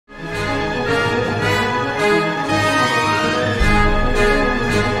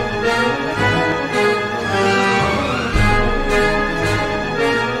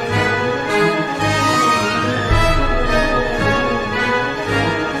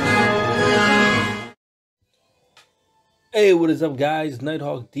Hey, what is up, guys?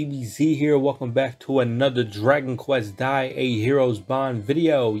 NightHawkDBZ here. Welcome back to another Dragon Quest Die a Hero's Bond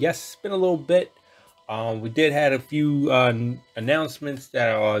video. Yes, it's been a little bit. We did had a few announcements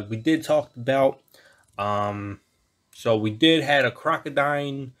that we did talk about. So we did had a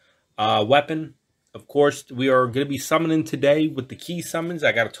crocodile weapon. Of course, we are going to be summoning today with the key summons.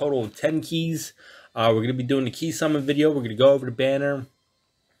 I got a total of 10 keys. We're going to be doing the key summon video. We're going to go over the banner,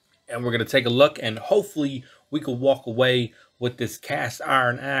 and we're going to take a look, and hopefully we could walk away with this cast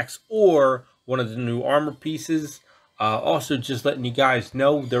iron axe or one of the new armor pieces. Also, just letting you guys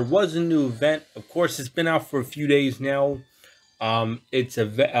know, there was a new event. Of course, it's been out for a few days now. It's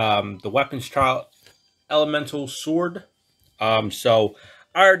the weapons trial elemental sword. So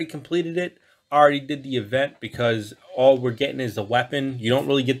I already completed it. I already did the event because all we're getting is the weapon. You don't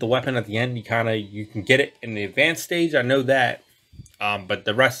really get the weapon at the end. You can get it in the advanced stage. I know that. But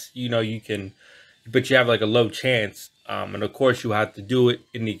the rest, you can, but you have like a low chance. And of course you have to do it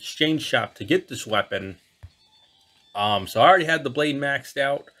in the exchange shop to get this weapon. So I already had the blade maxed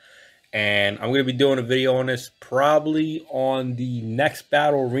out, and I'm going to be doing a video on this probably on the next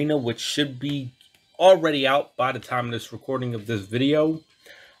battle arena, which should be already out by the time of this recording of this video.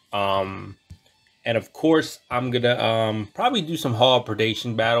 And of course, I'm going to probably do some hall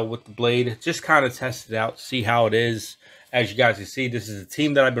predation battle with the blade. Just kind of test it out, see how it is. As you guys can see, this is a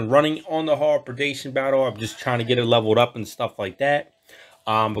team that I've been running on the hall predation battle. I'm just trying to get it leveled up and stuff like that.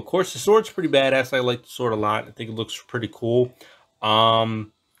 Of course, the sword's pretty badass. I like the sword a lot. I think it looks pretty cool. But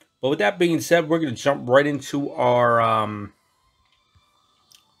with that being said, we're going to jump right into our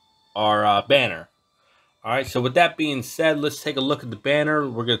banner. All right, so with that being said, let's take a look at the banner.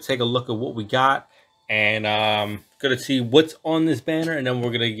 We're going to take a look at what we got, and going to see what's on this banner, and then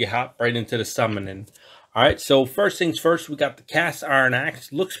we're going to hop right into the summoning. All right, so first things first, we got the cast iron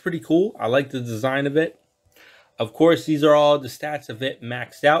axe. Looks pretty cool. I like the design of it. Of course, these are all the stats of it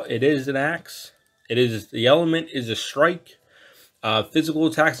maxed out. It is an axe. The element is a strike. Physical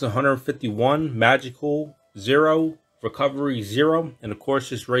attacks 151, magical 0, recovery 0, and of course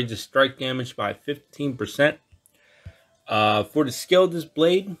this raises strike damage by 15%. For the skill of this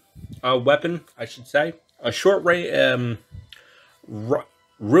blade, weapon, I should say, a short range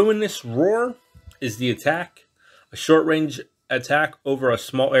ruinous roar is the attack. A short range attack over a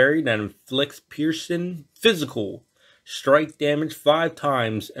small area that inflicts piercing physical strike damage 5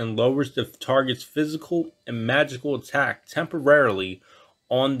 times and lowers the target's physical and magical attack temporarily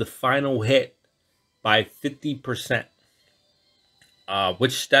on the final hit by 50%.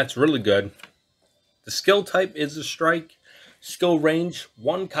 Which that's really good. The skill type is a strike. Skill range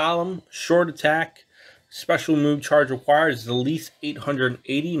 1 column, short attack. Special move charge requires at least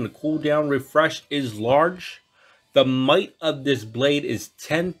 880, and the cooldown refresh is large. The might of this blade is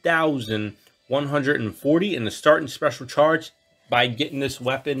 10,140, and the starting special charge by getting this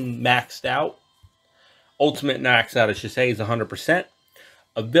weapon maxed out, ultimate maxed out, I should say, is 100%.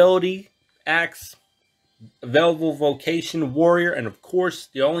 Ability, axe, available vocation, warrior, and of course,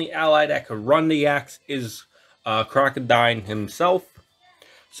 the only ally that could run the axe is Crocodile himself.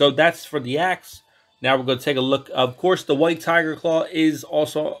 So that's for the axe. Now we're going to take a look. Of course, the white tiger claw is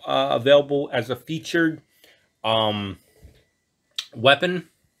also available as a featured weapon,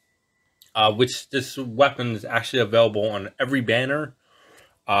 which this weapon is actually available on every banner.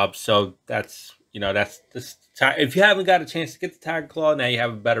 So that's, that's this. If you haven't got a chance to get the tiger claw, now you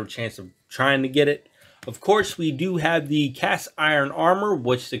have a better chance of trying to get it. Of course, we do have the cast iron armor,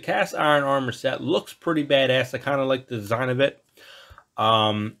 which the cast iron armor set looks pretty badass. I kind of like the design of it.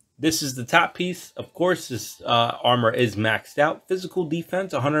 This is the top piece. Of course, this armor is maxed out. Physical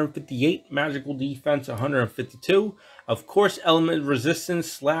defense 158, magical defense 152. Of course, element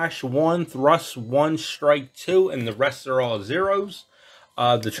resistance /1, thrust 1, strike 2, and the rest are all zeros.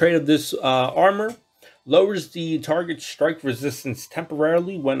 The trait of this armor lowers the target's strike resistance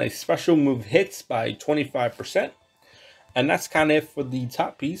temporarily when a special move hits by 25%. And that's kind of it for the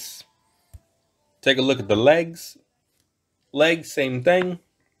top piece. Take a look at the legs. Legs, same thing.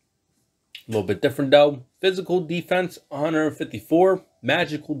 A little bit different though. Physical defense 154,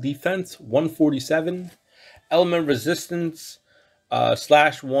 magical defense 147, element resistance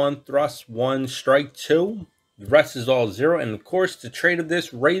 /1, thrust 1, strike 2. The rest is all 0, and of course the trait of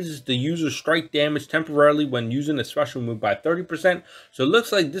this raises the user's strike damage temporarily when using a special move by 30%. So it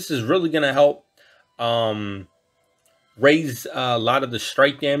looks like this is really going to help raise a lot of the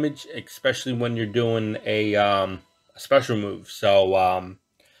strike damage, especially when you're doing a special move. So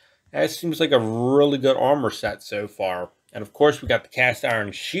that seems like a really good armor set so far. And of course, we got the cast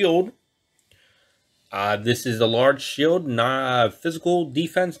iron shield. This is a large shield, physical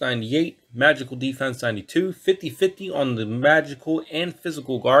defense 98, magical defense 92, 50-50 on the magical and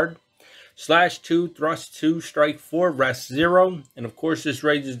physical guard. /2, thrust 2, strike 4, rest 0. And of course, this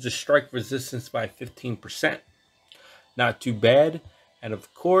raises the strike resistance by 15%. Not too bad. And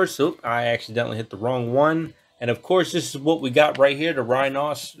of course, I accidentally hit the wrong one. And of course, this is what we got right here. The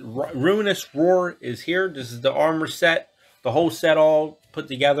Ruinous Roar is here. This is the armor set, the whole set all put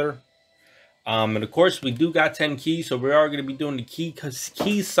together. And of course, we do got 10 keys, so we are going to be doing the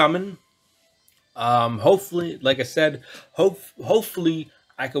key summon. Hopefully, like I said, hopefully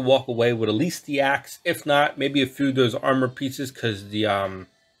I could walk away with at least the axe. If not, maybe a few of those armor pieces, because the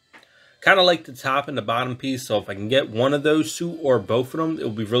kind of like the top and the bottom piece. So if I can get one of those two or both of them, it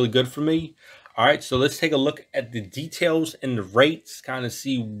will be really good for me. All right, so let's take a look at the details and the rates, kind of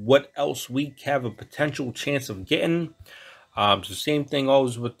see what else we have a potential chance of getting. So same thing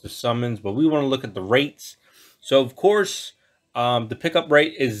always with the summons, but we want to look at the rates. So of course, the pickup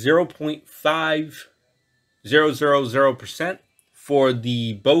rate is 0.5000% for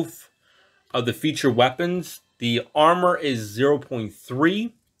the both of the feature weapons. The armor is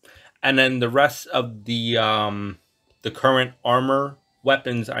 0.3, and then the rest of the current armor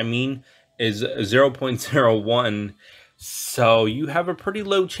weapons, is 0.01. So you have a pretty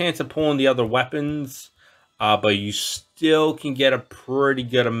low chance of pulling the other weapons. But you still can get a pretty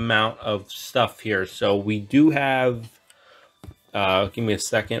good amount of stuff here. So we do have, give me a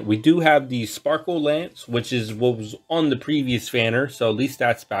second. We do have the Sparkle Lance, which is what was on the previous banner. So at least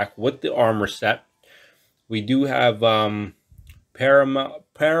that's back with the armor set. We do have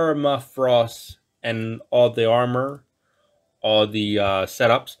Permafrost and all the armor, all the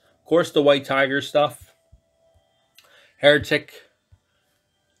setups. Of course, the White Tiger stuff. Heretic.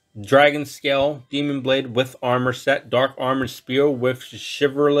 Dragon Scale, Demon Blade with armor set, Dark Armored Spear with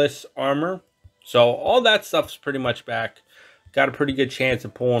Chivalrous armor. So all that stuff's pretty much back. Got a pretty good chance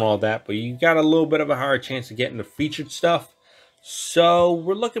of pulling all that, but you got a little bit of a higher chance of getting the featured stuff. So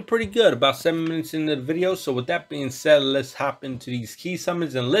we're looking pretty good, about 7 minutes into the video. So with that being said, let's hop into these key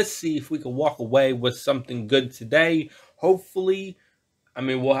summons and let's see if we can walk away with something good today. Hopefully,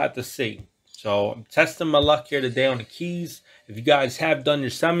 we'll have to see. So I'm testing my luck here today on the keys. If you guys have done your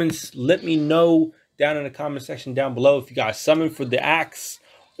summons, let me know down in the comment section down below if you guys summoned for the axe,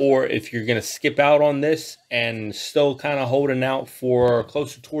 or if you're going to skip out on this and still kind of holding out for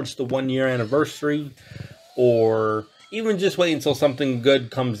closer towards the 1 year anniversary, or even just wait until something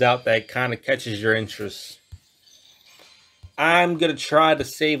good comes out that kind of catches your interest. I'm going to try to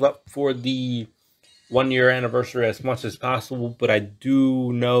save up for the 1 year anniversary as much as possible, but I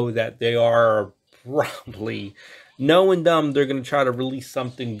do know that they are probably, knowing them, they're going to try to release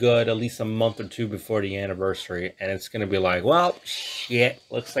something good at least a month or two before the anniversary, and it's going to be like, well, shit,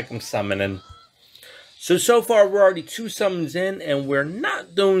 looks like I'm summoning. So far we're already 2 summons in, and we're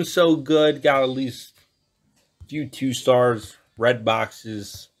not doing so good. Got at least a few 2 stars, red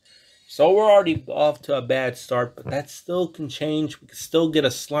boxes. So we're already off to a bad start, but that still can change. We can still get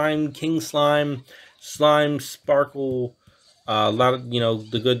a slime, king slime, sparkle, a lot of,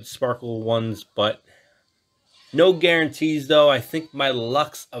 the good sparkle ones, but no guarantees though. I think my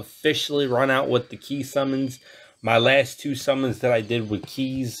luck's officially run out with the key summons. My last 2 summons that I did with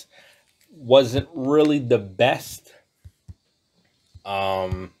keys wasn't really the best.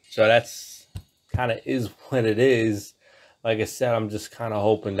 So that's kind of is what it is. Like I said, I'm just kind of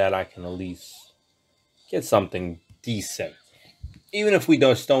hoping that I can at least get something decent. Even if we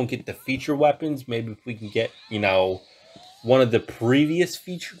don't get the feature weapons, maybe if we can get, one of the previous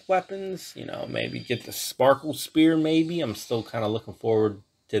featured weapons, maybe get the Sparkle Spear, maybe. I'm still kind of looking forward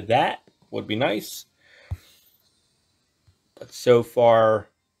to that. Would be nice. But so far,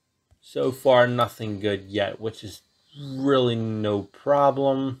 nothing good yet, which is really no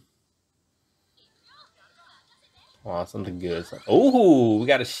problem. Oh, something good. Oh, we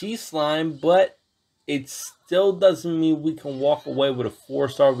got a She Slime, but it still doesn't mean we can walk away with a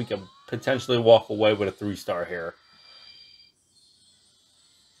 4-star. We can potentially walk away with a 3-star here.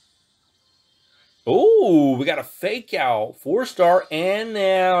 Oh, we got a fake out 4-star, and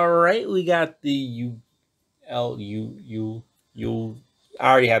all right, we got the I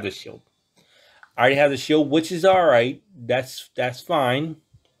already have the shield. Which is all right. That's fine.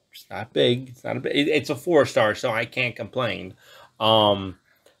 It's not big. It's a 4-star, so I can't complain.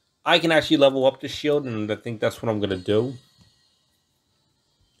 I can actually level up the shield, and I think that's what I'm gonna do.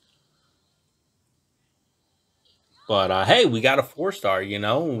 But hey, we got a 4-star,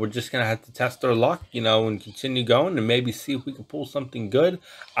 we're just gonna have to test our luck, and continue going and maybe see if we can pull something good.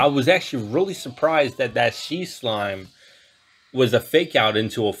 I was actually really surprised that She Slime was a fake out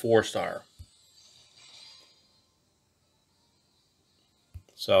into a 4-star.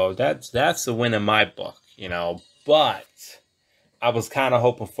 So that's a win in my book, you know. But I was kind of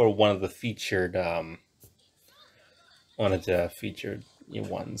hoping for one of the featured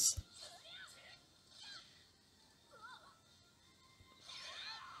ones.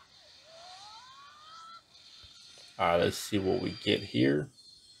 Let's see what we get here.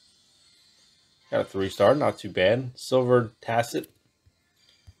 Got a 3-star, not too bad. Silver Tacit.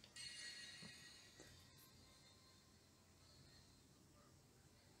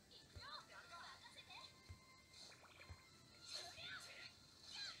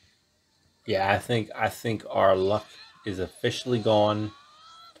 Yeah, I think our luck is officially gone.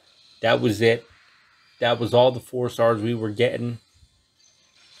 That was it. That was all the 4 stars we were getting.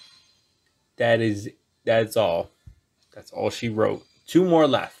 That's all. That's all she wrote. 2 more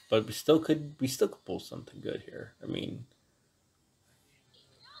left, but we still could pull something good here. I mean,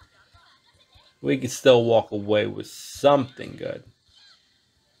 we could still walk away with something good.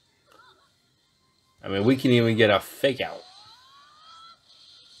 I mean, we can even get a fake out.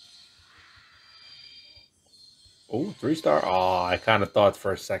 Oh, 3-star. Oh, I kind of thought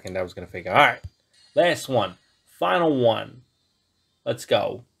for a second that was going to fake out. All right. Last one. Final one. Let's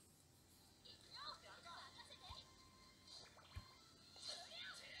go.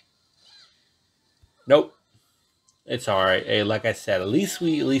 Nope. It's all right. Hey, like I said, at least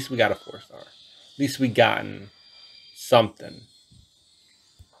we got a 4-star. At least we gotten something.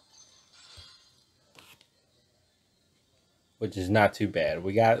 Which is not too bad.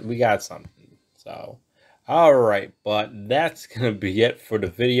 We got something. So, all right, but that's gonna be it for the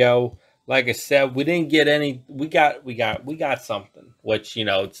video. Like I said, we didn't get any. We got something, which, you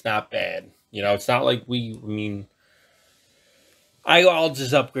know, it's not bad. You know, it's not like I mean, I'll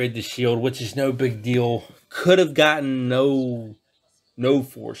just upgrade the shield, which is no big deal. Could have gotten no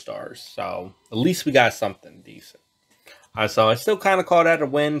 4 stars, so at least we got something decent. So I still kind of call that a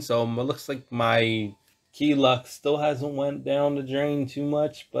win. So it looks like my key luck still hasn't went down the drain too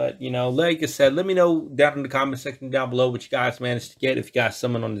much, but, you know, like I said, let me know down in the comment section down below what you guys managed to get, if you got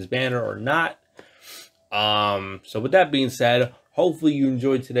someone on this banner or not. So with that being said, hopefully you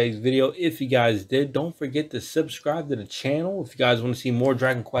enjoyed today's video. If you guys did, don't forget to subscribe to the channel if you guys want to see more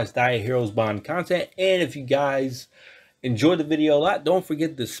Dragon Quest Die Heroes Bond content. And if you guys enjoyed the video a lot, don't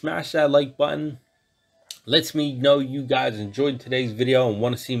forget to smash that like button. Lets me know you guys enjoyed today's video and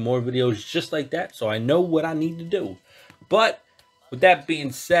want to see more videos just like that, so I know what I need to do. But with that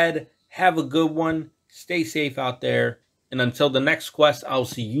being said, have a good one. Stay safe out there. And until the next quest, I'll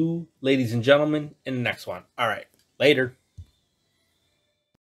see you, ladies and gentlemen, in the next one. All right. Later.